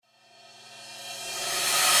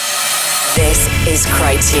This is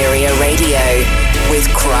Criteria Radio with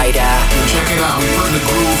Kryder. Check it out, bring the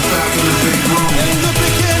groove back in the big room. In the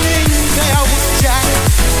beginning, there was Jack,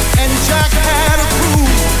 and Jack had a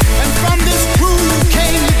groove, and from this groove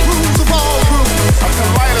came the grooves of all grooves. A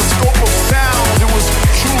kaleidoscope of sound, it was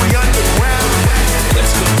truly underground.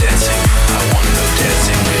 Let's go dancing. I wanna go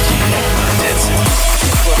dancing. Mickey, dancing.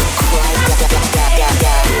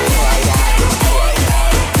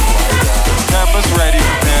 Campus ready,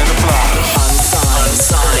 prepare to fly.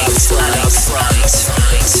 Unsigned, slamming front. This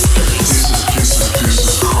is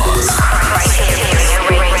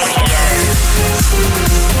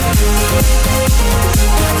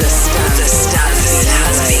The standard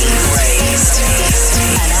has been raised.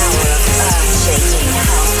 An hour of earth-shaking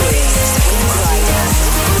house rhythms with Kryder.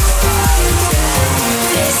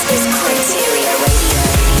 This is Criteria Radio.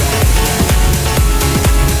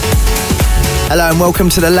 Hello and welcome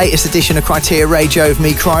to the latest edition of Criteria Radio with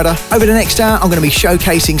me, Kryder. Over the next hour, I'm going to be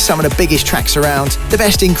showcasing some of the biggest tracks around, the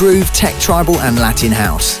best in groove, tech, tribal and Latin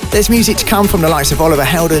house. There's music to come from the likes of Oliver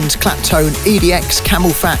Heldens, Claptone, EDX,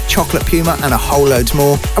 Camel Fat, Chocolate Puma and a whole loads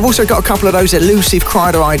more. I've also got a couple of those elusive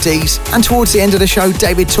Kryder IDs, and towards the end of the show,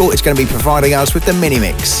 David Tort is going to be providing us with the mini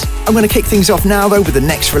mix. I'm going to kick things off now though with the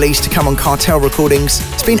next release to come on Cartel Recordings.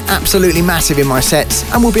 It's been absolutely massive in my sets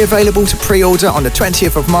and will be available to pre-order on the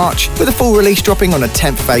 20th of March with a full release dropping on the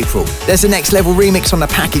 10th of April. There's a Next Level remix on the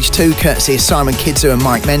package too, courtesy of Simon Kidzu and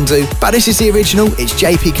Mike Mendu, but this is the original. It's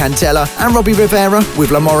JP Candela and Robbie Rivera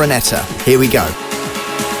with La Moreneta. Here we go.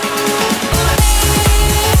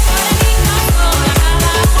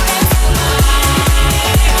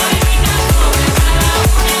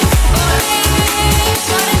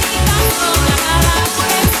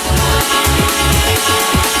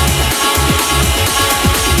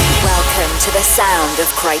 Sound of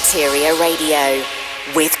Criteria Radio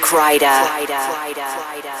with Kryder.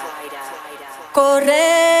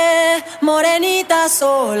 Corre, morenita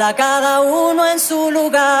sola, cada uno en su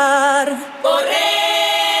lugar.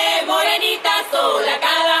 Corre, morenita sola,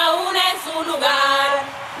 cada una en su lugar.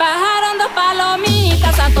 Bajaron dos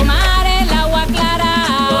palomitas a tomar el agua clara.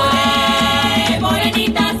 Corre,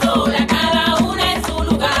 morenita sola, cada una en su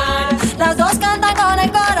lugar. Las dos cantan con el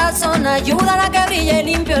corazón, ayudan a que brille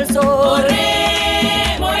limpio el sol.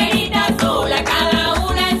 Corre, morenita sola, cada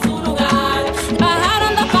una en su lugar.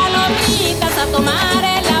 Bajaron dos palomitas a tomar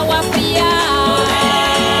el agua fría.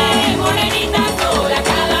 Corre, morenita sola,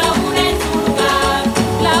 cada una en su lugar.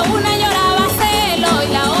 La una lloraba celo y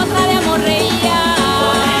la otra de amor reía.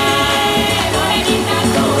 Corre, morenita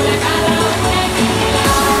sola, cada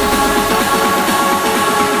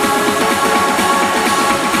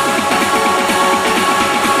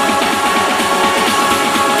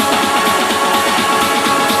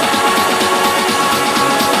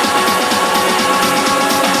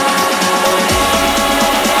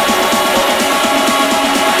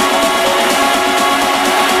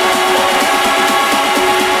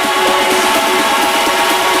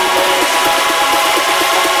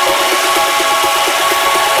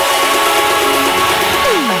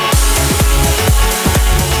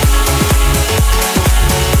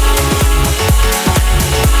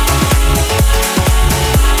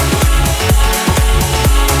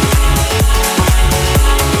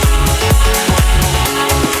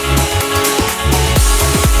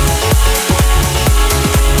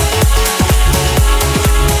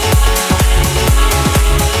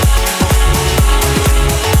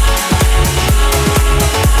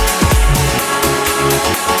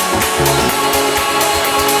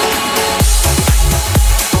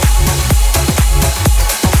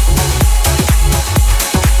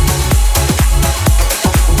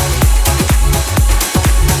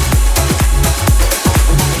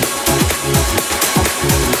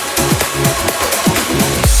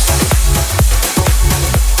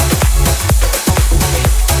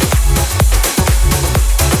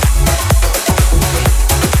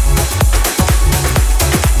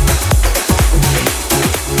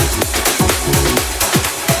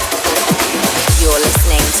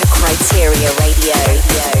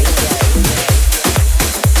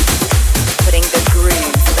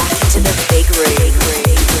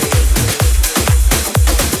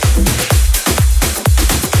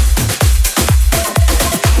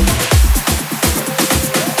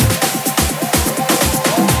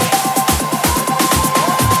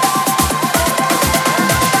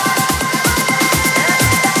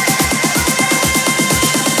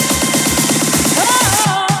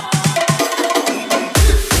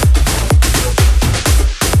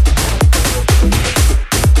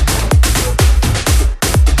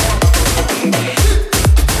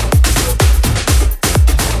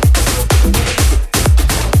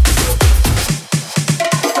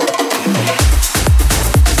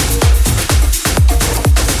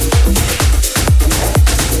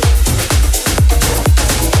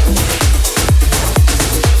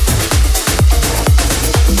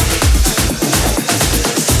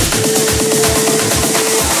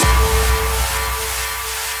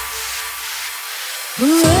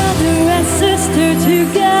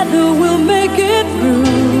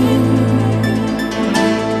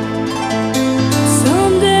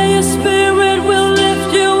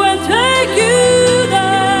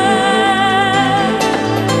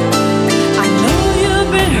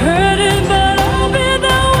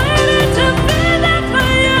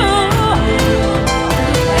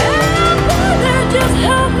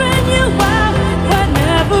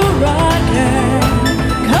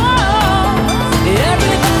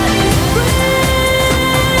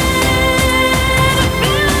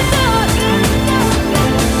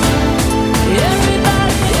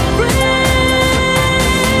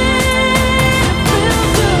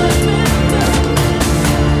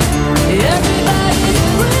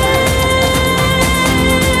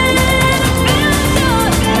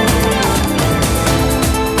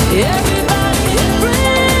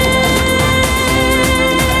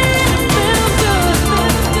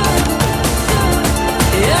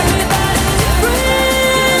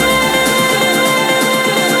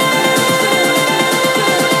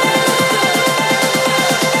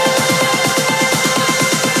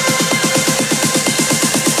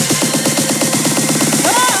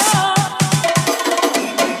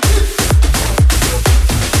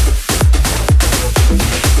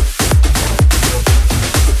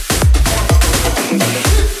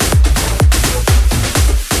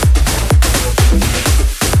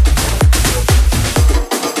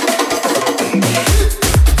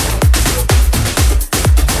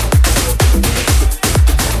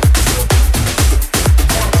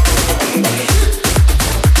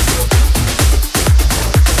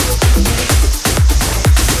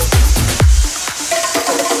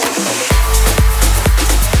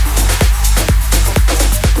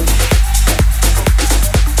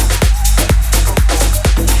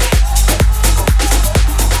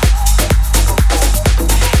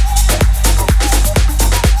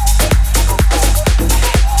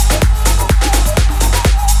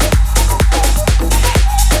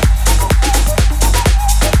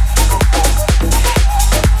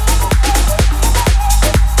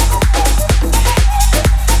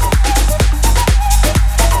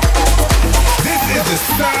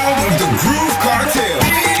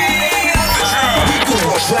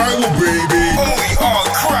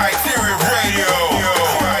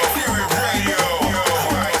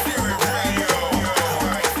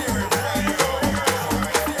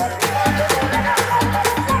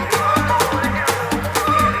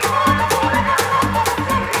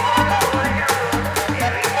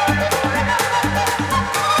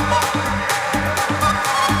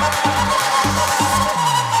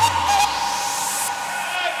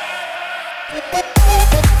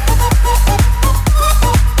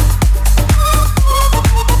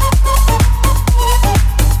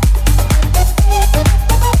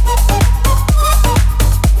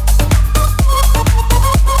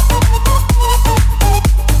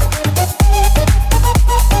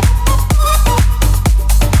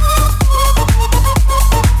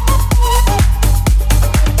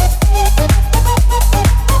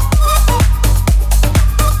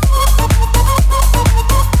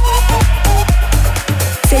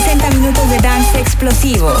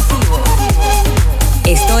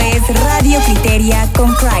Esto es Radio Criteria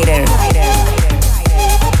con Kryder.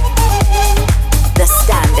 The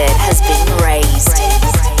standard has been raised.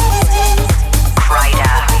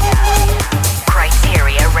 Kryder.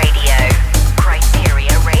 Criteria Radio.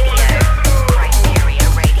 Criteria Radio. Criteria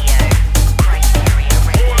Radio. Criteria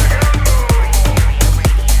Radio.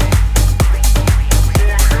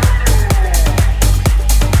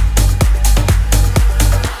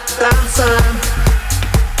 Dancing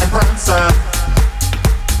and prancing,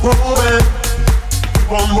 moving,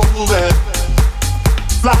 keep on moving,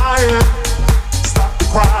 flying, stop the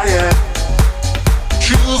crying,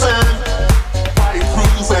 choosing, why you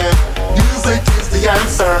cruising. Music is the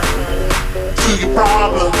answer to your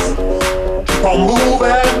problems. Keep on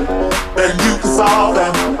moving, then you can solve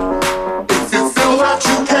them. If you feel that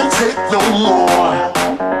you can't take no more,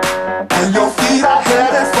 and your feet are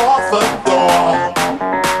headed for the door,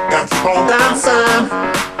 got to keep on dancing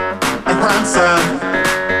and prancing,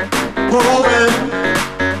 moving,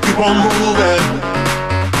 keep on moving,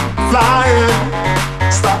 flying,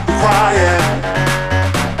 stop the crying,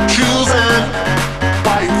 choosing,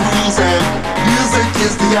 why you cruising. Music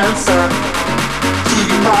is the answer to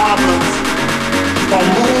your problems. Keep on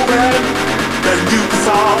moving, then you can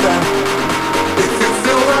solve them. If you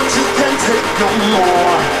feel that you can't take no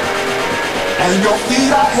more, and your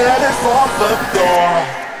feet are headed for the door,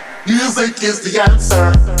 music is the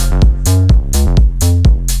answer.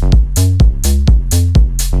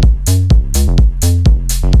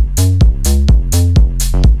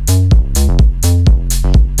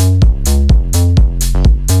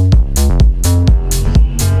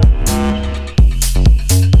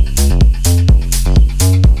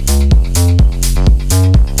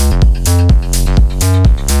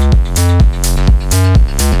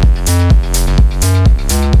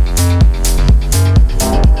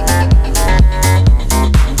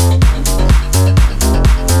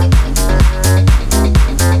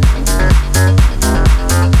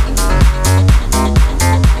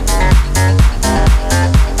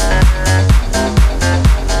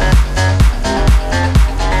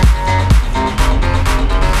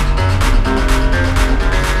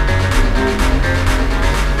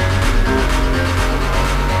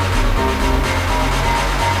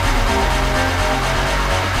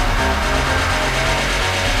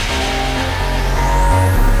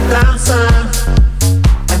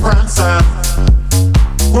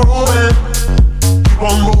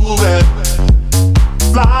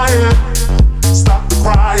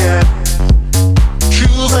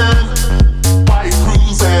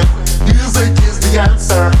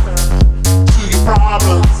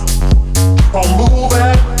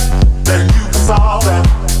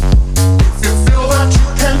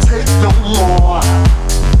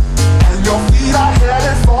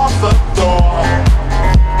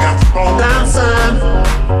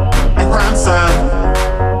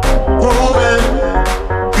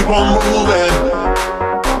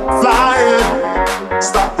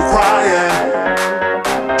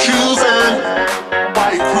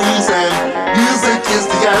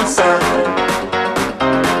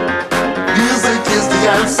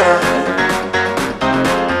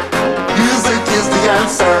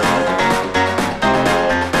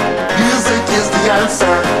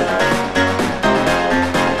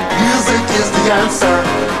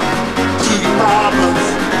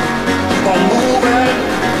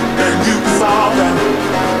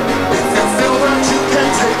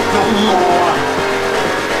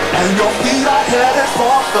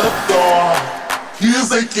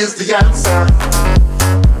 Music is the answer.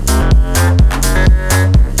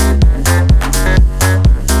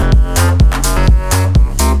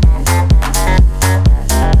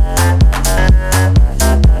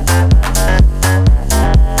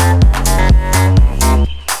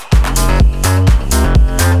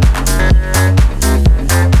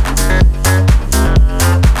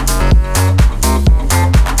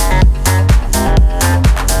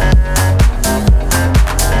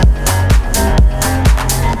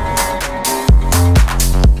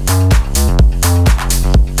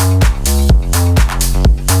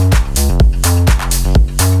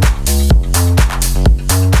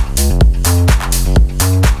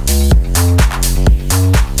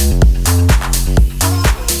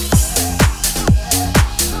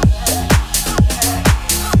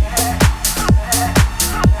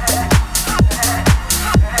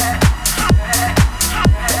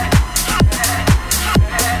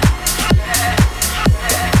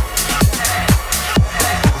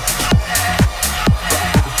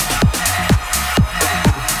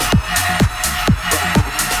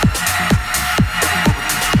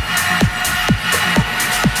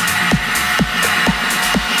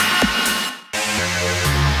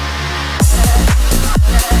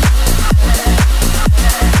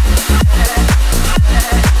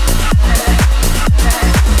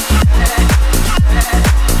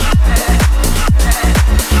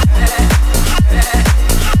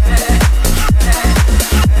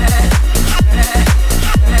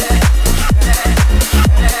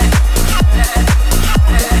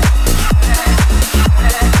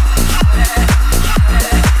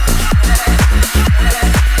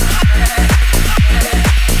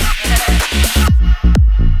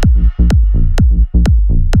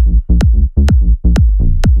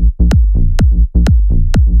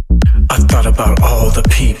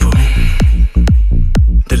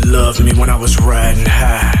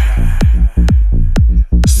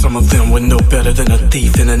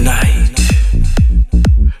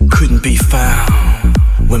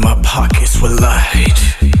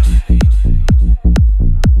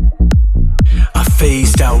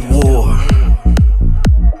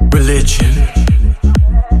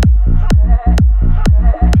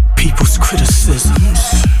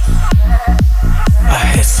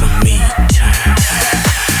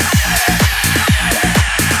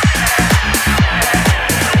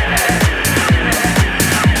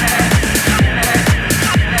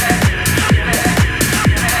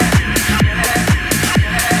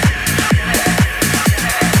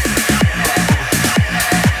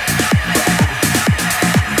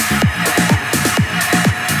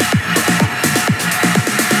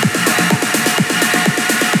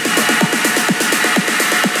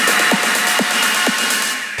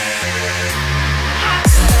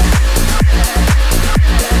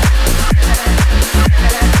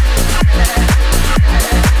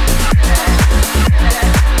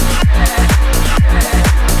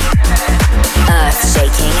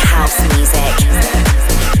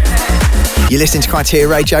 You're listening to Criteria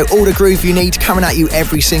Radio, all the groove you need coming at you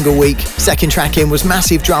every single week. Second track in was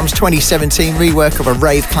Massive Drums 2017 rework of a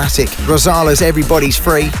rave classic, Rosala's Everybody's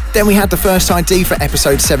Free. Then we had the first ID for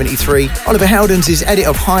episode 73, Oliver Heldens' edit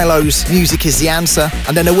of High Low's Music is the Answer,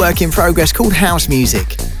 and then a work in progress called House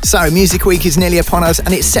Music. So, Music Week is nearly upon us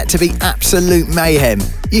and it's set to be absolute mayhem.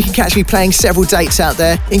 You can catch me playing several dates out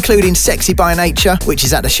there, including Sexy by Nature, which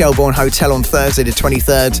is at the Shelbourne Hotel on Thursday the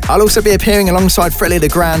 23rd. I'll also be appearing alongside Freddie Le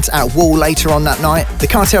Grand at Wall later on that night. The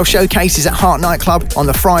Cartel Showcase is at Heart Nightclub on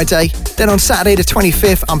the Friday. Then on Saturday the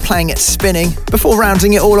 25th, I'm playing at Spinning, before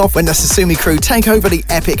rounding it all off when the Sasumi crew take over the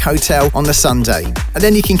Epic Hotel on the Sunday. And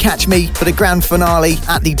then you can catch me for the grand finale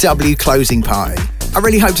at the W closing party. I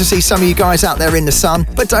really hope to see some of you guys out there in the sun,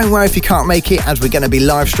 but don't worry if you can't make it, as we're going to be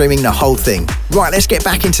live streaming the whole thing. Right, let's get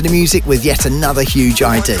back into the music with yet another huge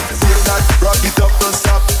ID.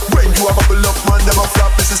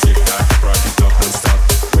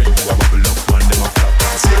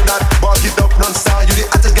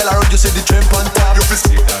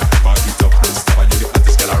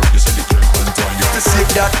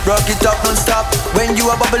 That, rock it up non-stop. When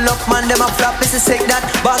you a bubble up, man, them a flop. This is sick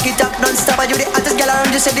that, back it up non-stop. And you the hottest girl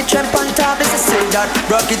around, you say the tramp on top. This is sick that,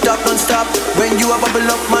 rock it up non-stop. When you a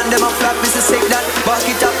bubble up, man, them a flop. This is sick that, back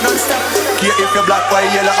it up non-stop. Care if you're black,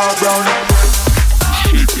 white, yellow or brown.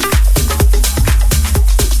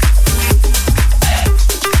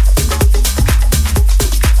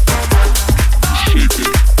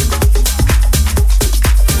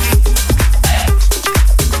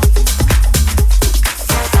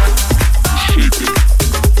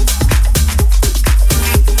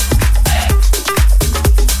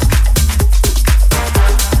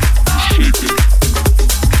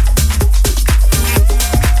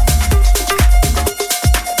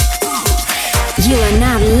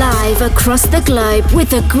 Across the globe with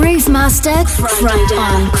the Groove Master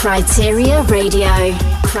on Criteria Radio.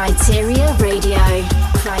 Criteria Radio.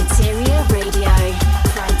 Criteria Radio.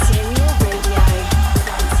 Criteria Radio.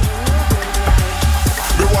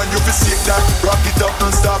 The one you fi shake that, rock it up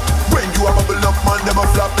non-stop. When you a bubble up, man, them a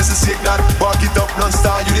flop. This is shake that, rock it up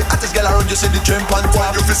non-stop. You the hottest girl around, you see the tramp on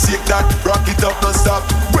top. You fi shake that, rock it up non-stop.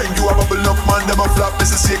 When you a bubble up, man, them a flop. This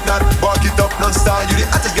is shake that, rock it up non-stop. You the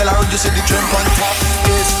hottest girl around, you see the tramp on top.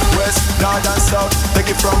 East, west, north and south.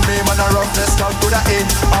 Take it from me, man, a roughness count to the in,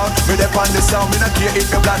 out. Me dep on the sound, me not care if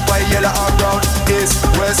you're black, white, yellow or brown. East,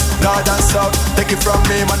 west, north and south. Take it from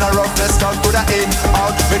me, man, a roughness count to the in,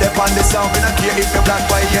 out. Me dep on the sound, me not care if you're black,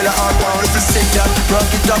 white, yellow or brown. If you sing that, rock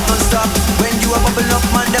it up non-stop. When you a bubble up,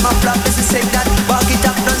 man, them a flop. This is sick that, rock it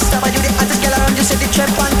up non-stop. And you the hottest girl around, you say the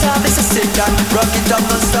tramp on top. This is sick that, rock it up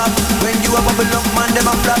non-stop. When you a bubble up, man, them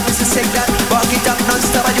a flop. This is sick that, rock it up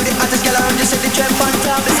non-stop. And you the hottest girl around, you say the tramp on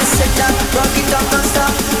top. This is sick that, rock it up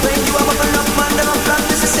non-stop. When you a bubble up, man, them a flop.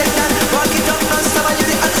 This is sick that, rock it up non-stop. And you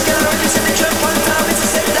the hottest girl around, you say the tramp on top. This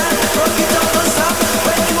is sick that, rock it up non-stop.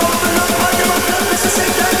 When you a bubble up, man, them a flop. This is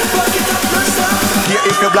sick that, rock it up non-stop. Yeah,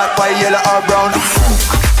 if you're black, white, yellow or brown.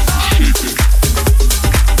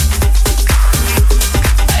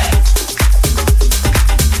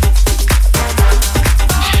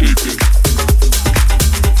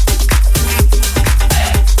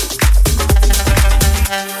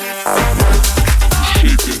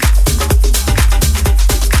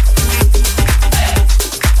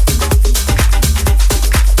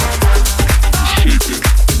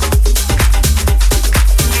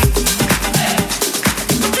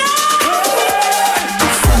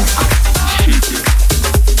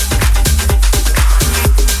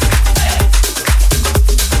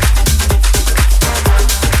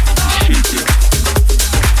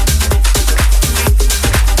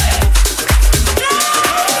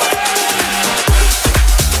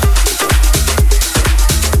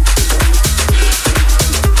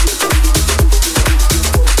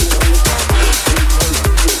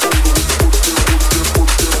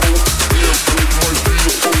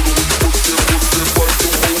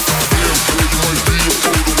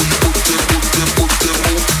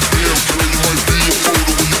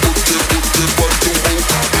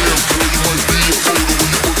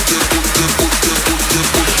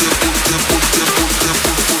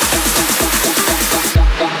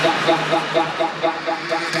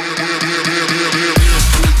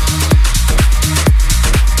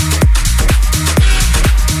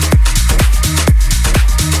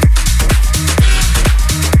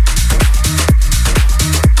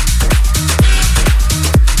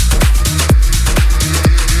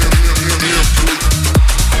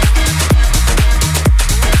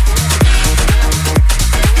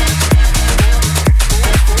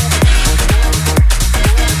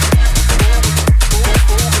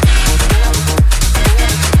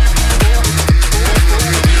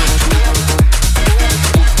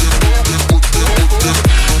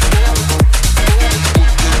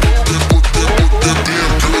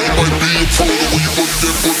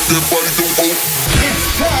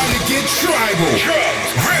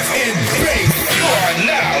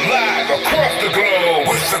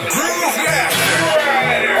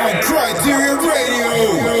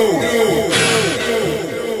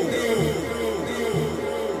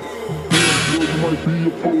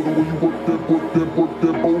 photo when you work that, work that, work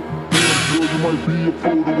that boat. Damn girl, you might be a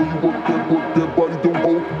photo when you work that body don't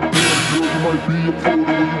hold. Damn girl, you might be a photo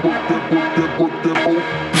when you work that, work that, work that boat.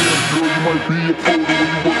 Damn girl, you might be a photo when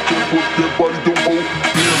you work that body don't hold.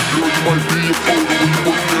 Damn girl, you might be a photo when you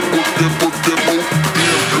work that, work that, work that boat.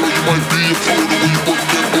 Damn girl, you might be a photo when you work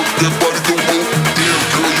that body don't hold. Damn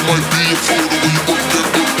girl, you might be a photo when you work that,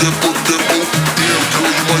 work that, work that boat. Damn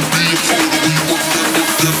girl, you might be a photo when you work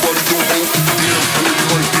that body don't hold. Damn girl,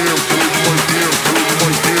 you might damn girl, you might damn girl, you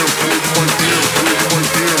might damn girl, you might damn girl,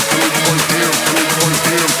 you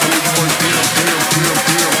might damn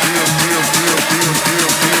girl, you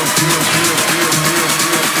might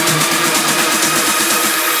damn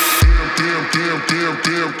girl, you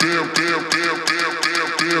might damn girl, you might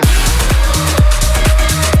damn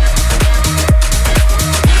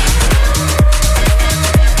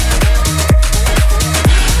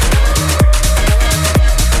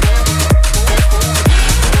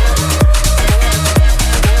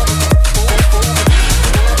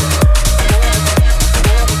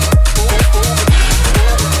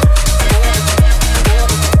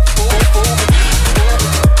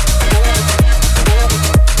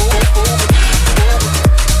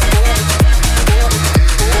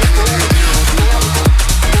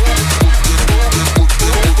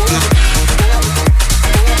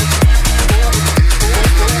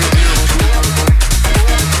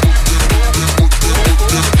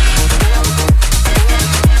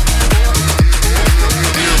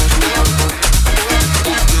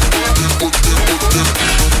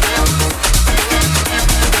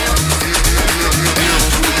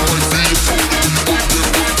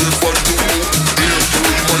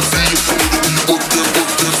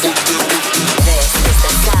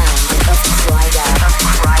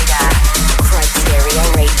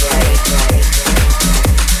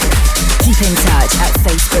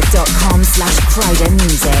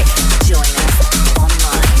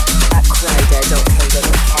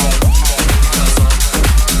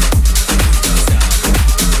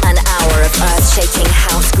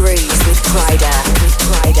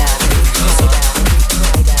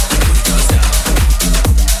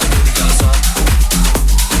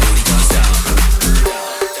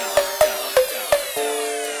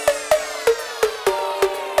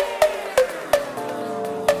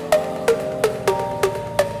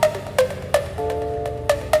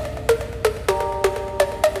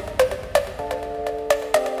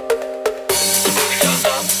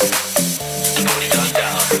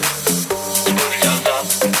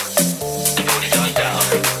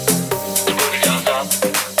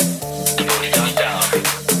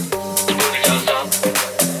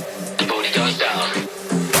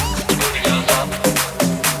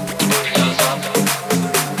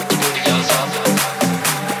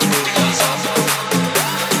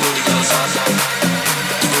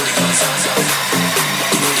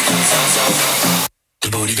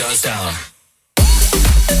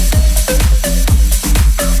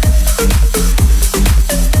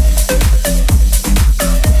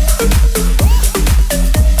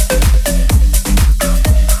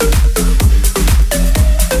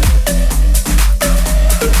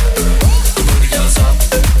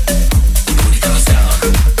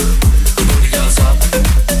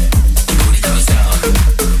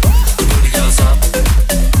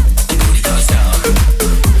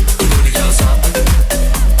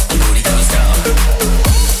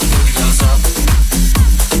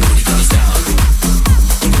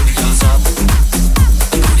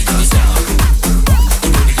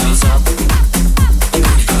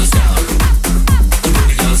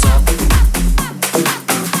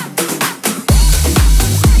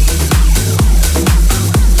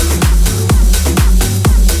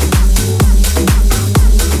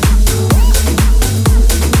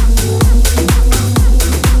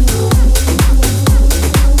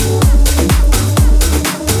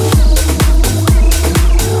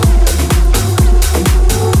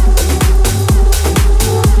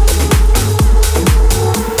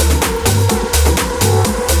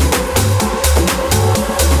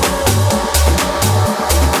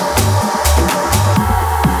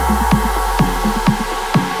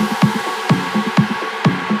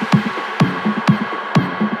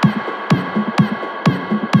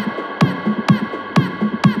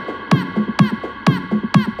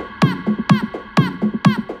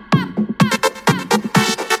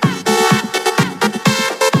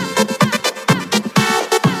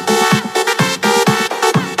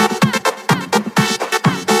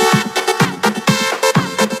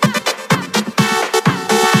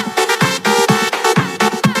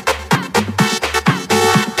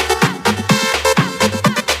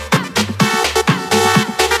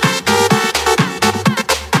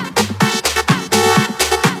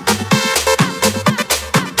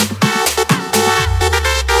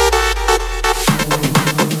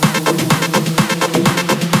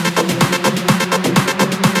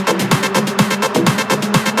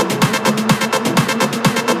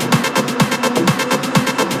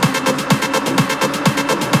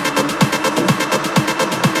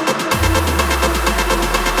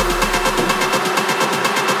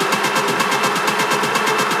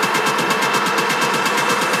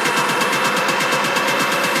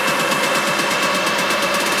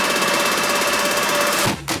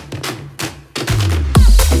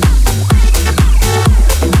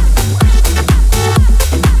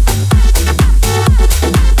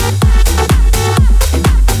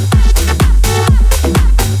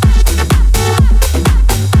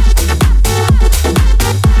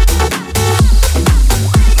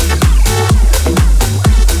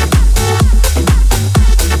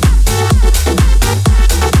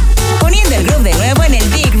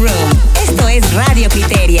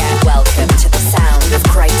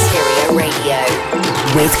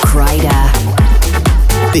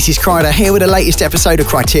This is Kryder here with the latest episode of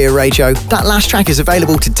Kryteria Radio. That last track is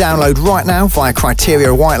available to download right now via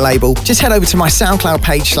Kryteria White Label. Just head over to my SoundCloud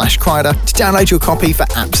page /Kryder to download your copy for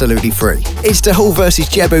absolutely free. It's Dahul vs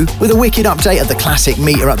Jebu with a wicked update of the classic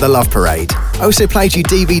Meter Up the Love Parade. I also played you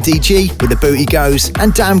DVDG with The Booty Goes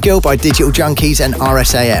and Damn Girl by Digital Junkies and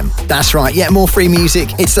RSAM. That's right, yet more free music.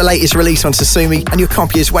 It's the latest release on Sasumi and your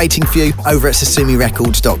copy is waiting for you over at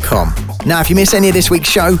SasumiRecords.com. Now, if you miss any of this week's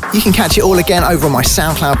show, you can catch it all again over on my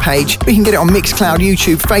SoundCloud page. We can get it on Mixcloud,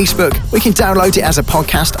 YouTube, Facebook. We can download it as a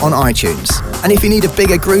podcast on iTunes. And if you need a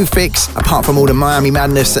bigger groove fix, apart from all the Miami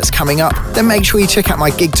madness that's coming up, then make sure you check out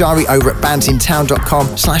my gig diary over at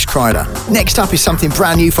bandsintown.com/Kryder. Next up is something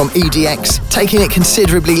brand new from EDX, taking it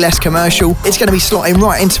considerably less commercial. It's going to be slotting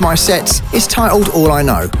right into my sets. It's titled All I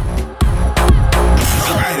Know.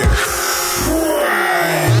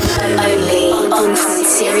 Only on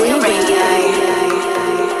Kryteria Radio.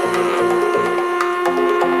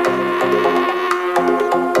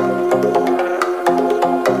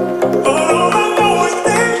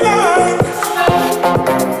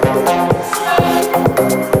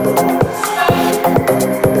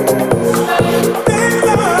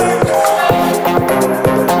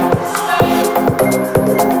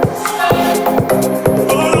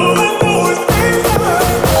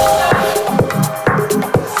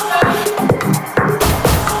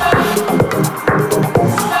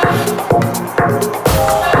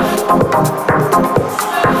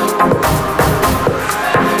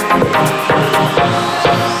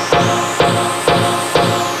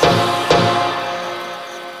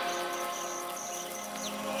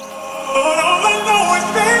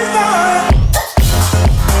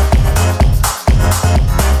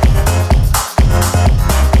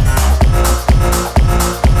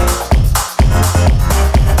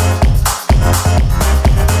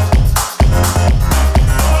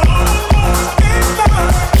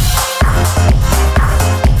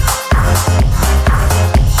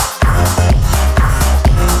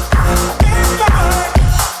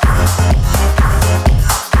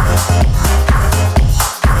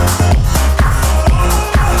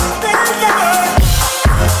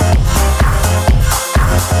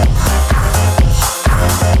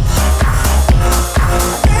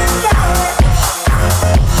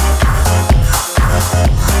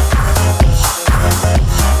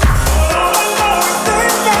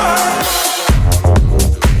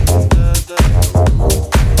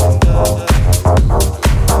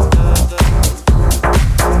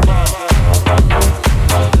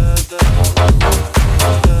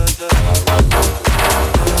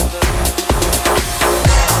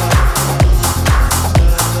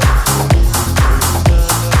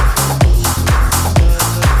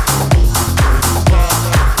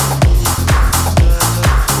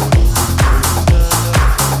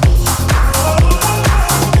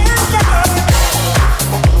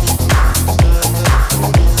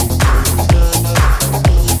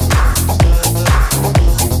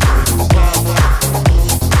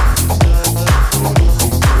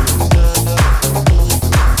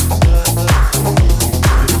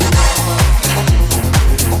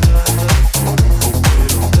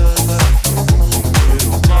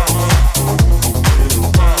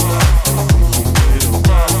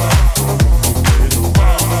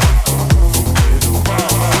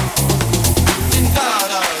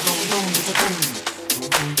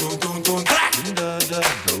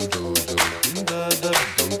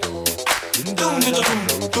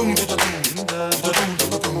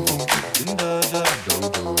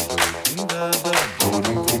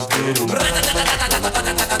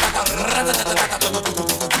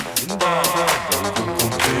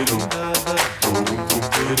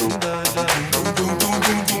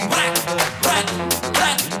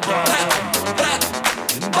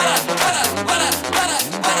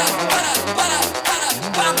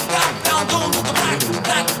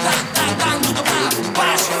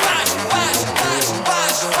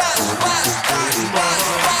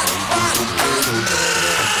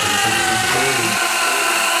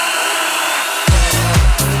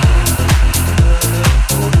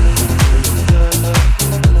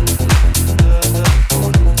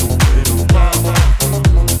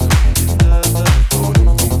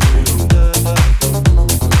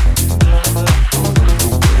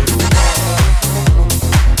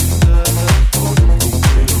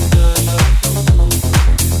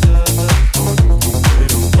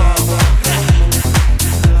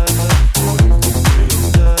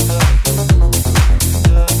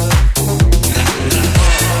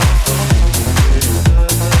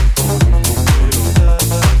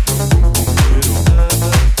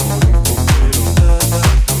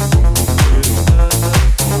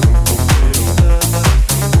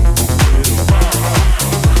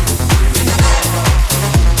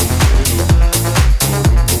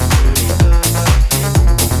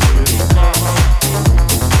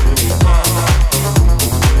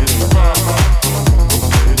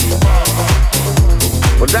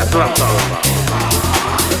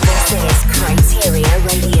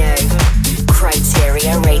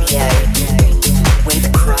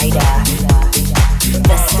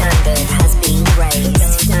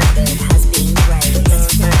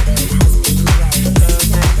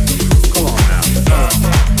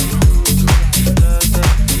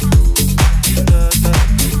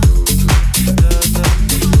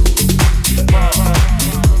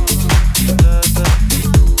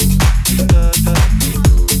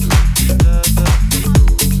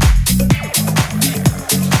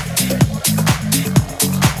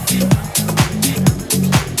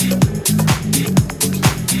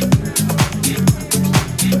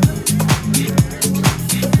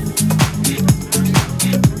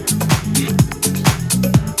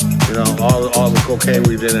 cocaine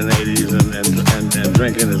we did in the 80s and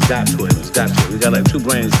drinking has got to it. It's got to it. We got like 2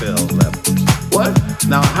 brain cells left. What?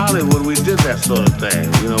 Now in Hollywood we did that sort of thing.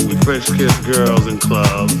 You know, we French kissed girls in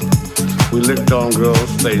clubs. We licked on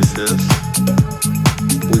girls' faces.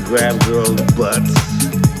 We grabbed girls' butts.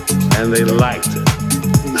 And they liked it.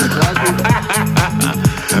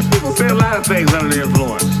 People say a lot of things under the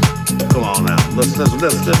influence. Come on now, let's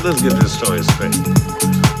get this story straight.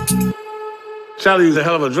 Charlie used a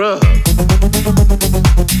hell of a drug.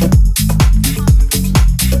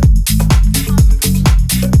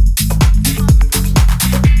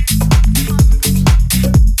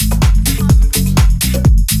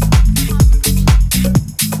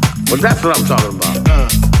 Well, that's what I'm talking about.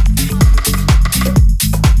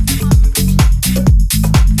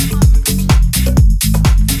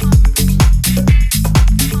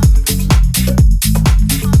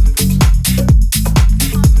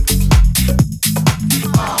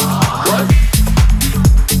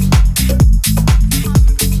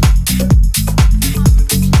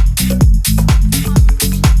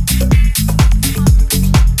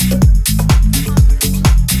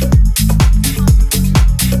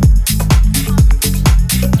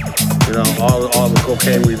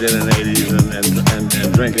 Cocaine we did in the 80s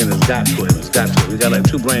and drinking has got to it. It's got to it. We got like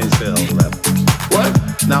 2 brain cells left. What?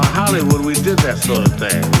 Now in Hollywood we did that sort of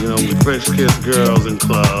thing. You know, we French kissed girls in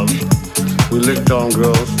clubs. We licked on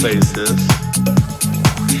girls' faces.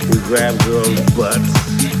 We grabbed girls' butts.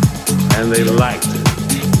 And they liked it.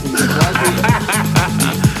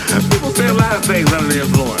 People say a lot of things under the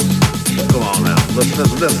influence. Come on now, let's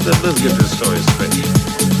get this story straight.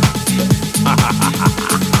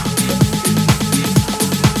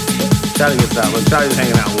 Charlie gets out, but Charlie's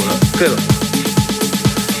hanging out with us. Feel it.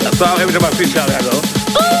 That's all. Every time I see Charlie, I go, ooh.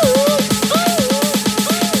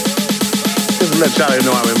 Just to let Charlie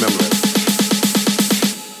know I remember it.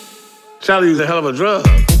 Charlie used a hell of a drug.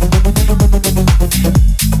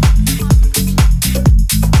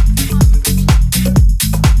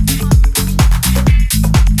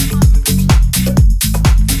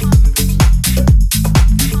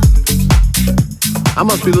 I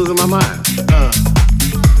must be losing my mind.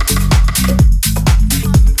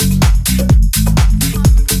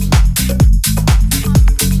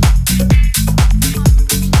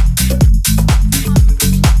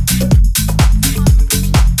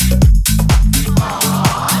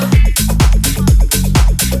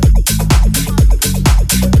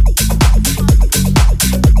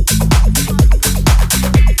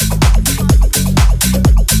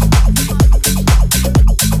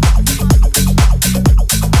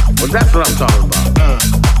 That's what I'm talking about.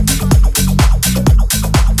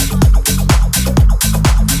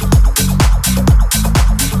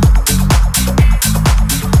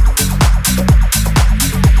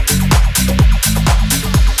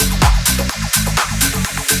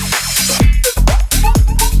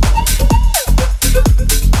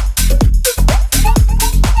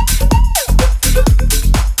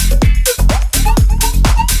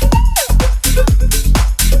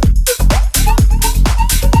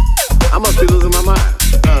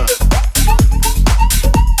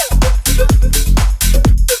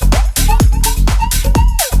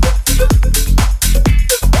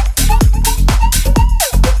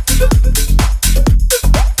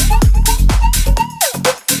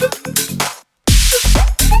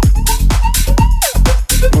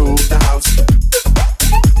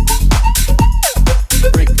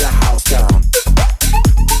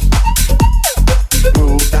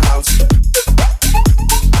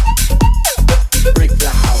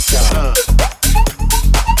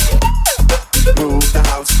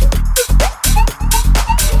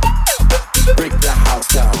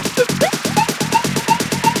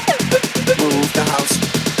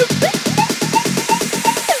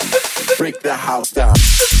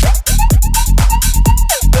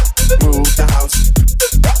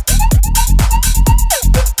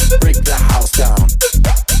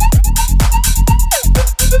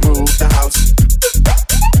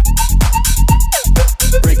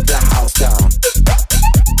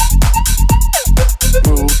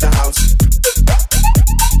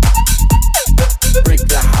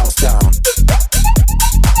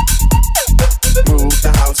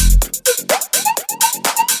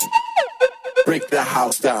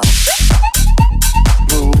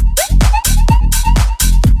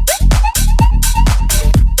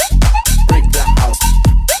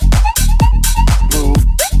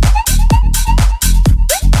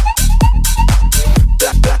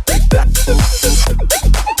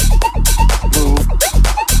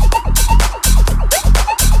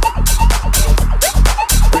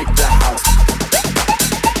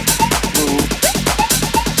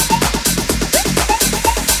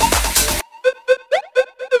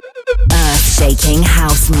 Earth-shaking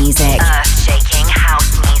house music. Earth-shaking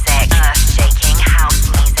house music. Earth-shaking house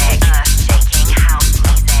music. Earth-shaking house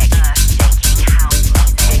music. Earth-shaking house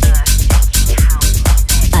music. Earth-shaking house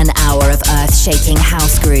music. An hour of earth-shaking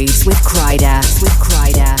house grooves with Kryder. With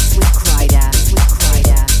Kryder. With Kryder. With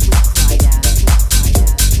Kryder. With Kryder.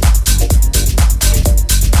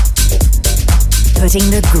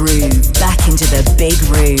 Putting the groove back into the big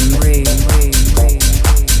room.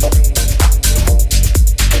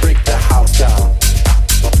 Break the house down.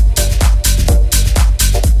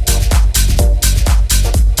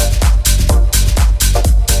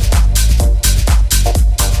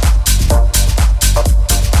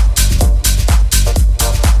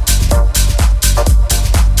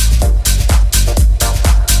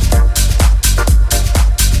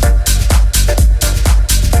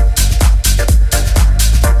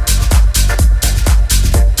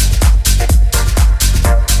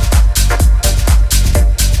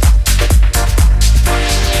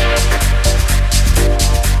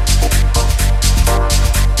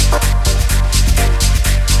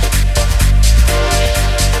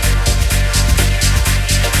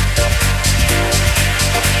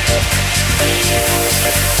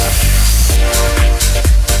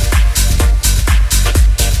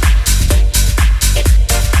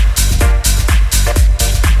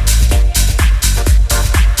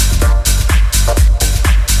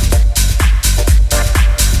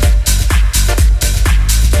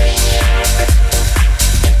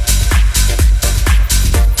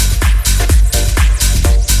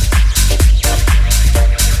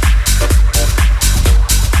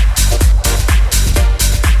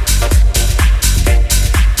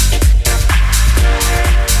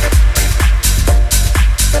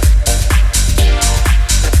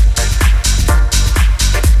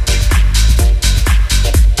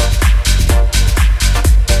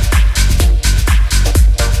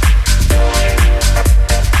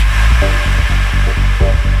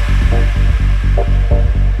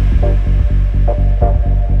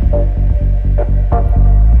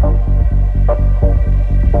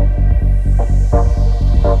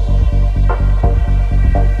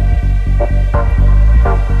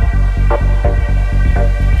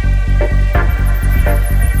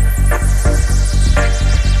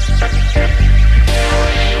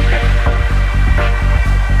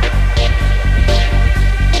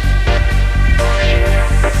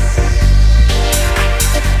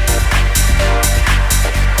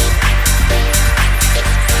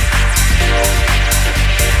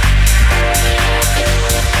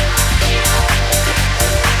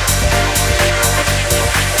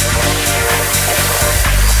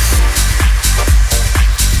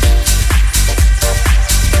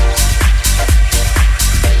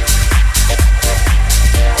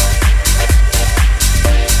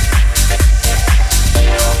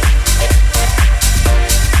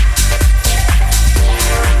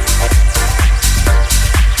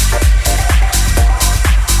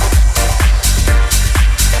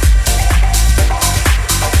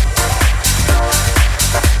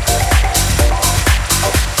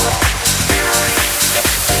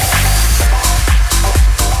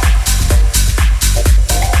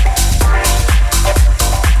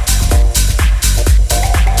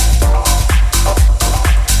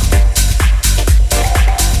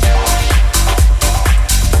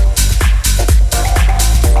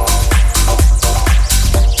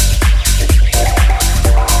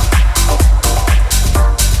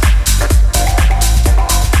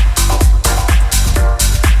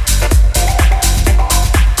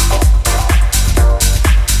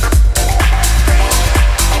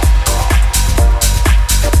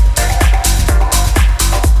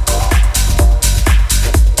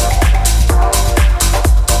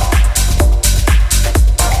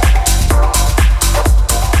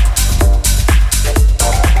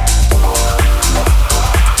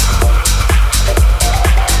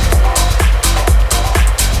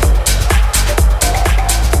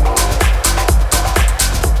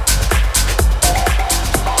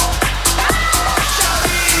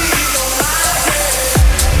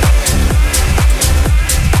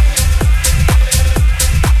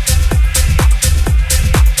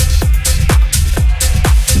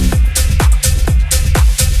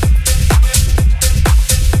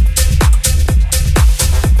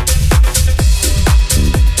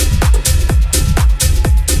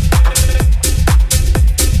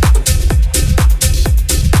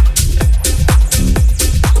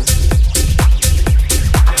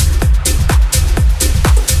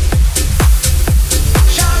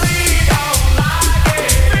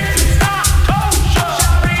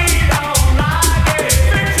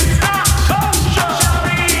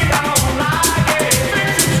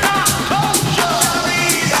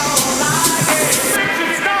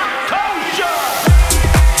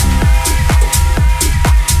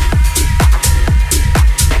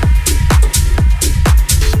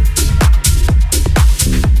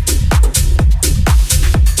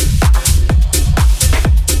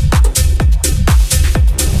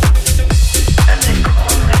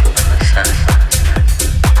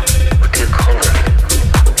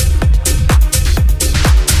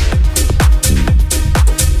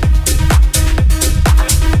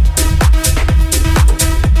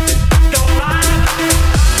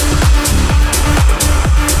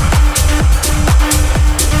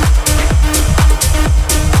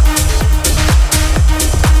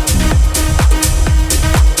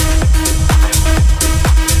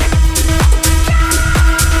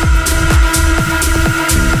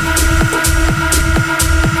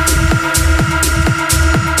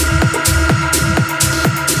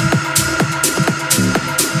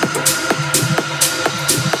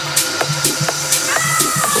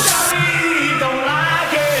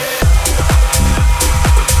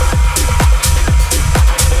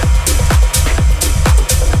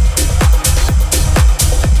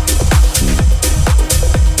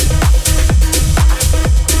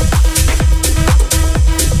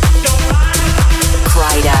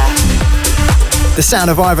 the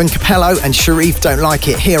sound of Ivan Capello and Sharif Don't Like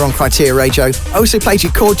It here on Criteria Radio. I also played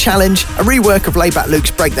you Chord Challenge, a rework of Laidback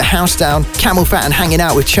Luke's Break the House Down, Camel Fat and Hanging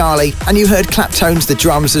Out with Charlie, and you heard Claptone's The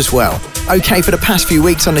Drums as well. Okay, for the past few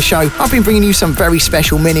weeks on the show, I've been bringing you some very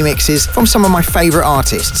special mini mixes from some of my favourite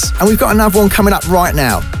artists. And we've got another one coming up right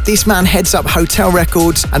now. This man heads up Hotel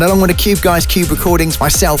Records, and along with the Cube Guys Cube Recordings,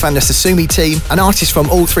 myself and the Sasumi team, and artists from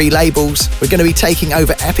all three labels, we're going to be taking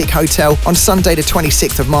over Epic Hotel on Sunday the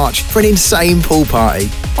 26th of March for an insane pool party.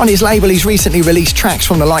 On his label, he's recently released tracks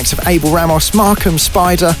from the likes of Abel Ramos, Markham,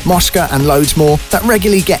 Spider, Mosca and loads more that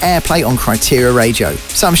regularly get airplay on Criteria Radio.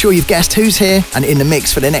 So I'm sure you've guessed who's here and in the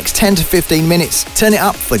mix for the next 10 to 15 minutes. Turn it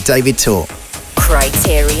up for David Tor.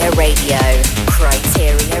 Criteria Radio.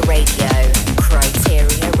 Criteria Radio.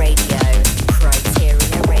 Criteria Radio.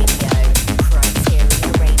 Criteria Radio. Criteria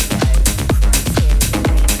Radio.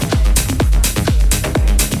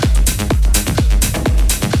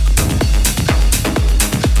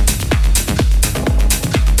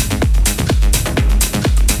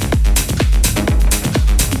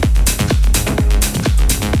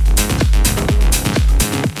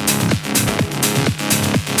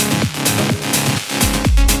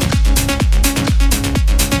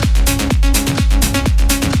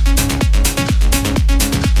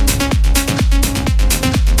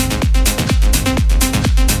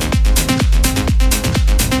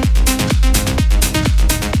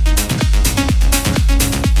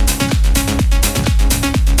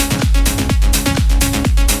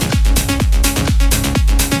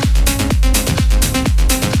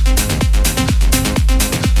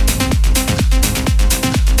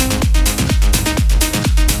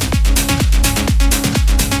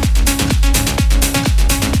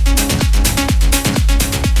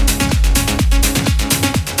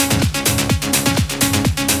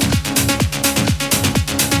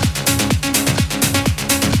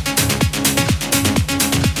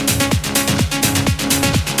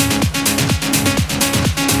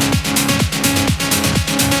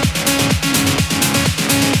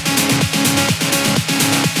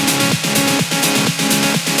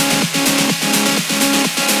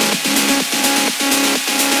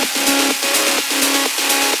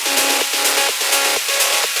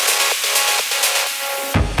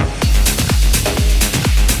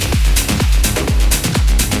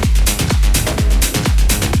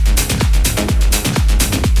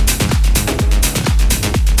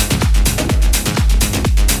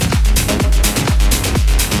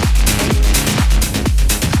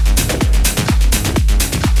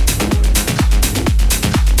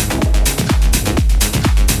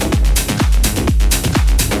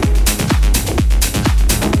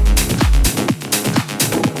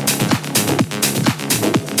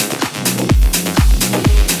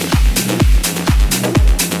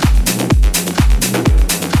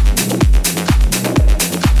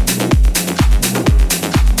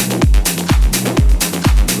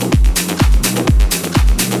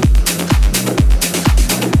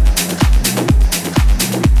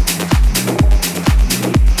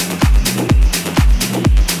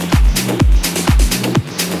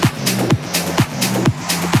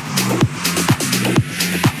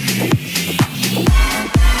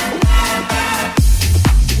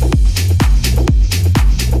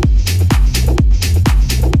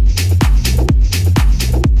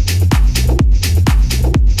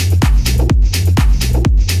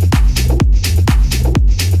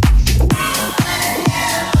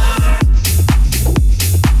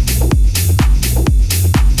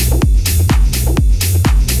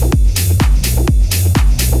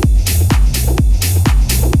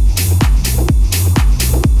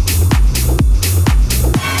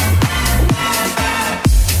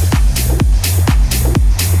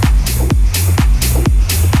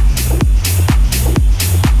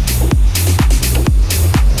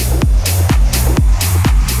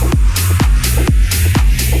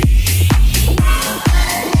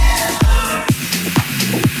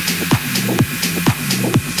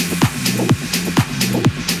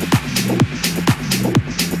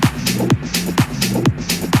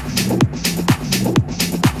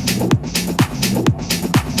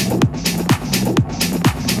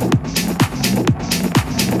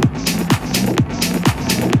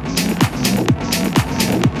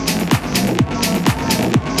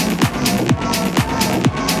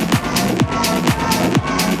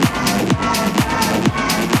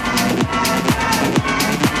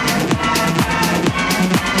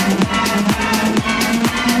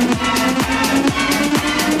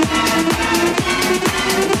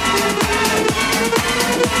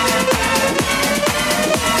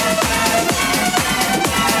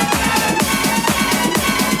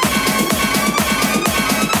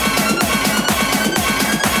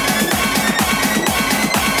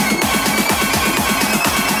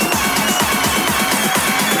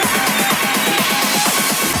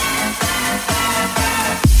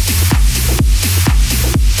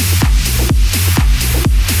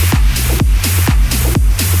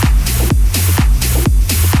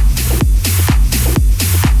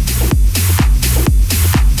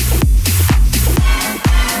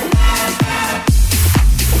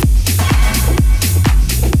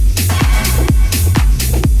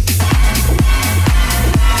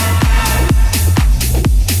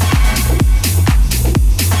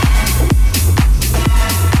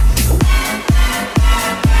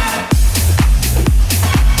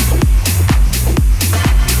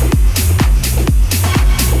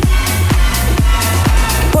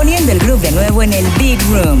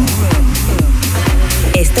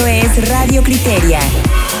 Radio Criteria.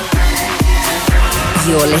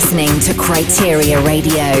 You're listening to Criteria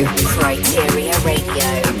Radio. Criteria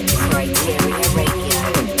Radio. Criteria Radio.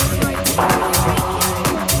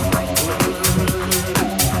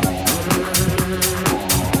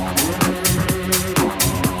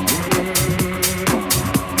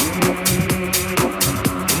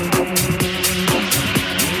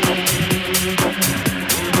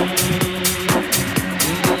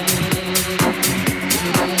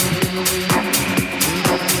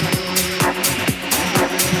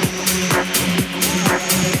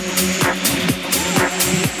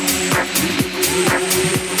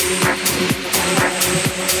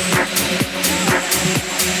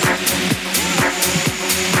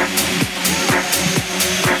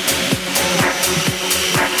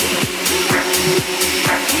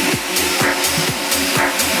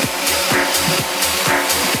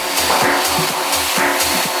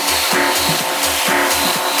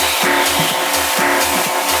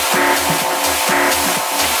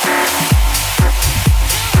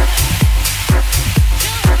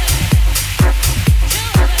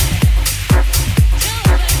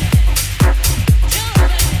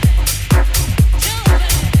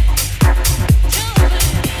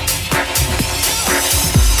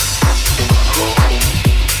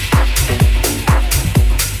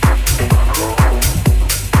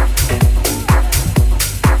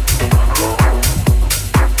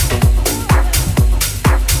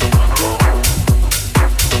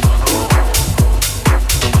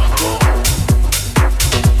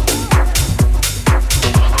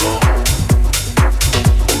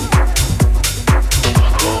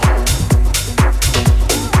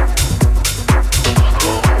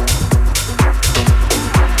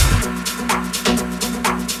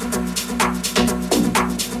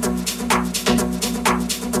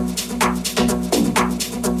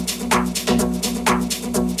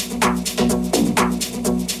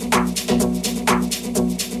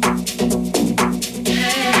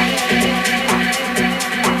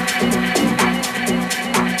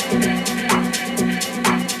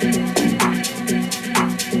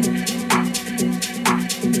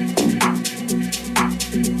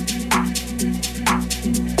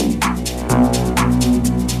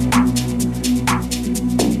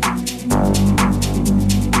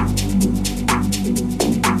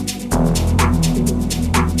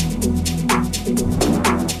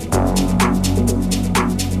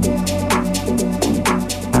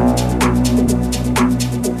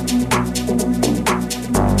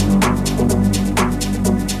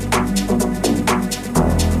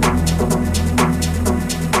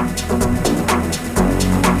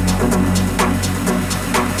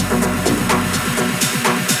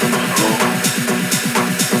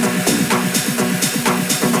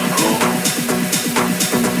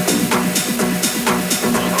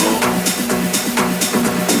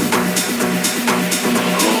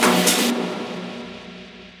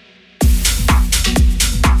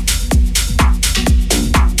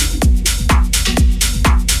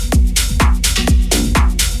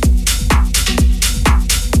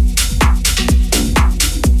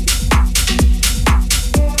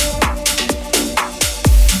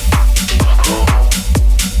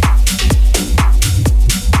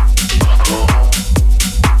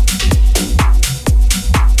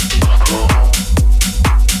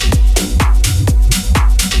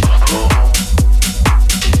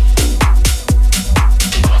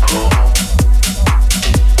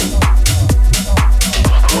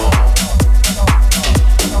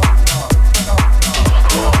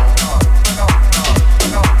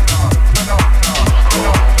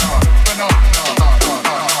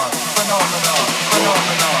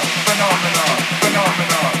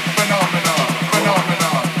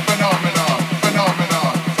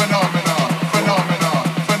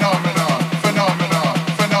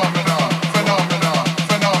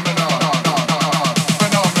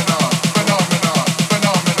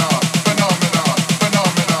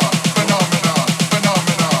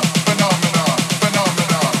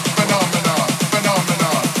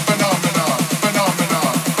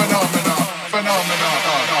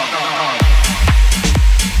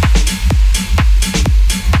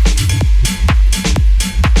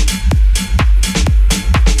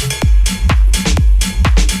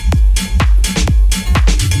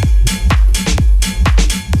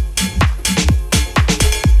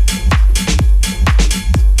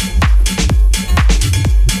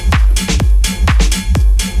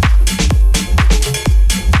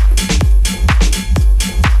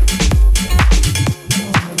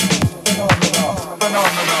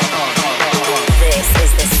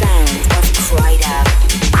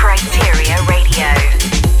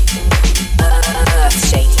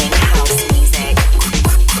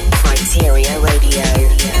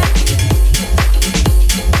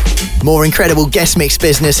 More incredible guest mix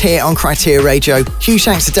business here on Criteria Radio. Huge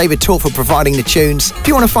thanks to David Tort for providing the tunes. If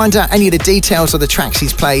you want to find out any of the details of the tracks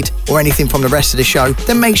he's played or anything from the rest of the show,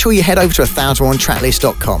 then make sure you head over to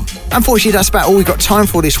 1001tracklist.com. Unfortunately, that's about all we've got time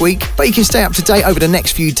for this week, but you can stay up to date over the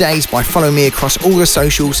next few days by following me across all the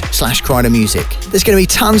socials /Kryder Music. There's going to be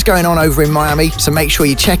tons going on over in Miami, so make sure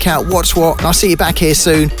you check out what's what, and I'll see you back here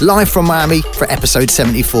soon, live from Miami for episode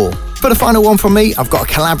 74. For the final one from me, I've got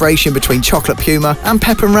a collaboration between Chocolate Puma and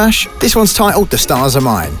Pep and Rash. This one's titled The Stars Are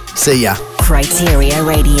Mine. See ya. Criteria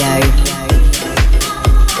Radio.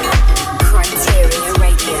 Criteria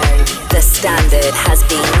Radio. The standard has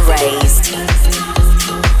been raised.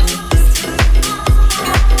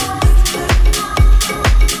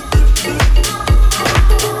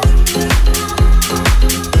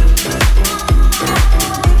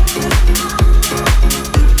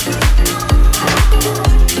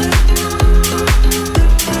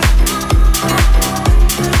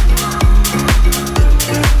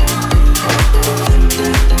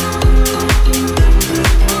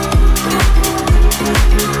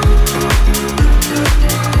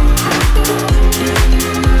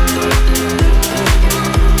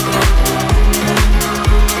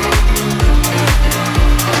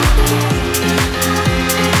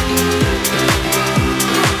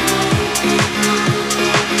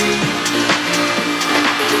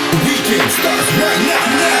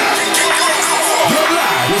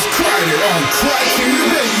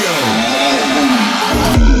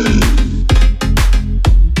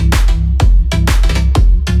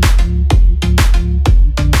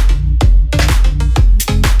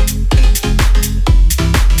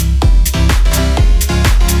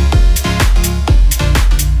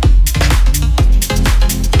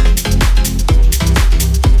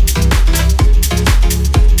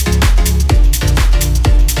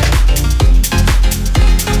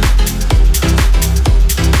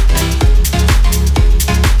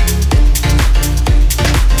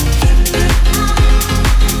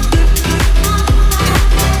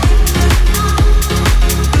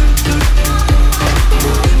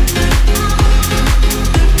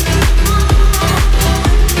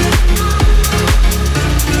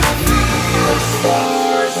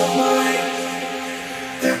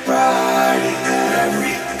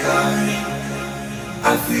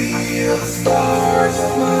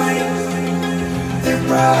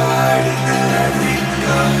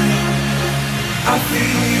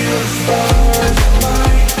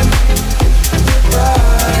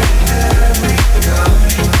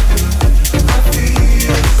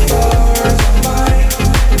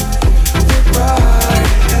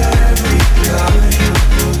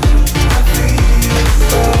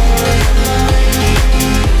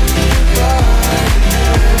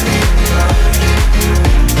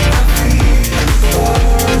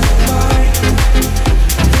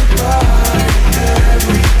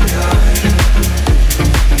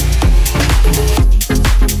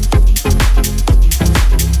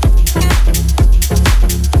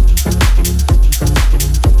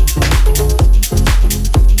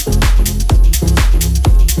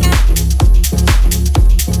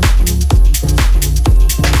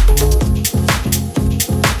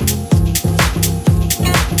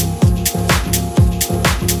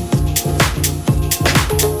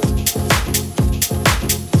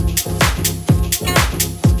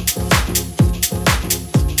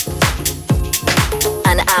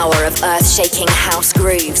 Earth-shaking house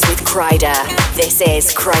grooves with Kryder. This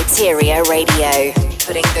is Criteria Radio,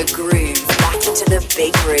 putting the groove back into the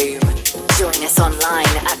big room. Join us online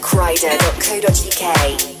at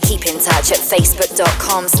kryder.co.uk. Keep in touch at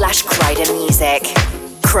facebook.com/KryderMusic.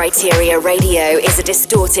 Criteria Radio is a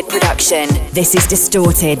Distorted production. This is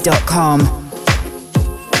distorted.com.